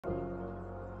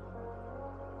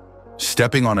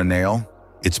Stepping on a nail,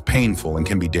 it's painful and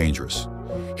can be dangerous.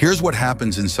 Here's what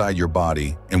happens inside your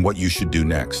body and what you should do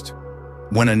next.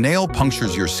 When a nail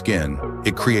punctures your skin,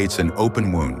 it creates an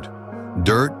open wound.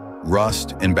 Dirt,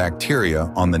 rust, and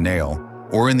bacteria on the nail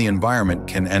or in the environment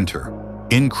can enter,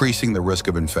 increasing the risk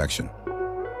of infection.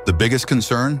 The biggest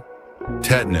concern?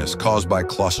 Tetanus caused by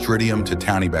Clostridium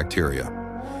tetani bacteria.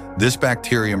 This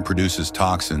bacterium produces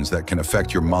toxins that can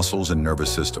affect your muscles and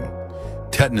nervous system.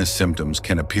 Tetanus symptoms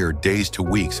can appear days to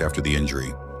weeks after the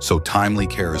injury, so timely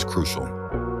care is crucial.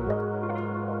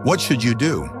 What should you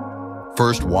do?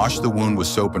 First, wash the wound with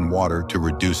soap and water to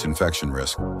reduce infection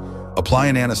risk. Apply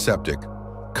an antiseptic,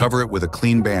 cover it with a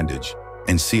clean bandage,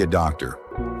 and see a doctor,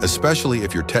 especially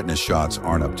if your tetanus shots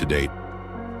aren't up to date.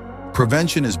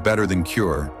 Prevention is better than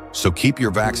cure, so keep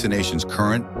your vaccinations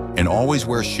current and always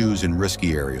wear shoes in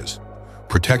risky areas.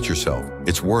 Protect yourself,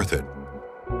 it's worth it.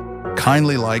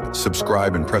 Kindly like,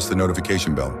 subscribe, and press the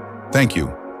notification bell. Thank you.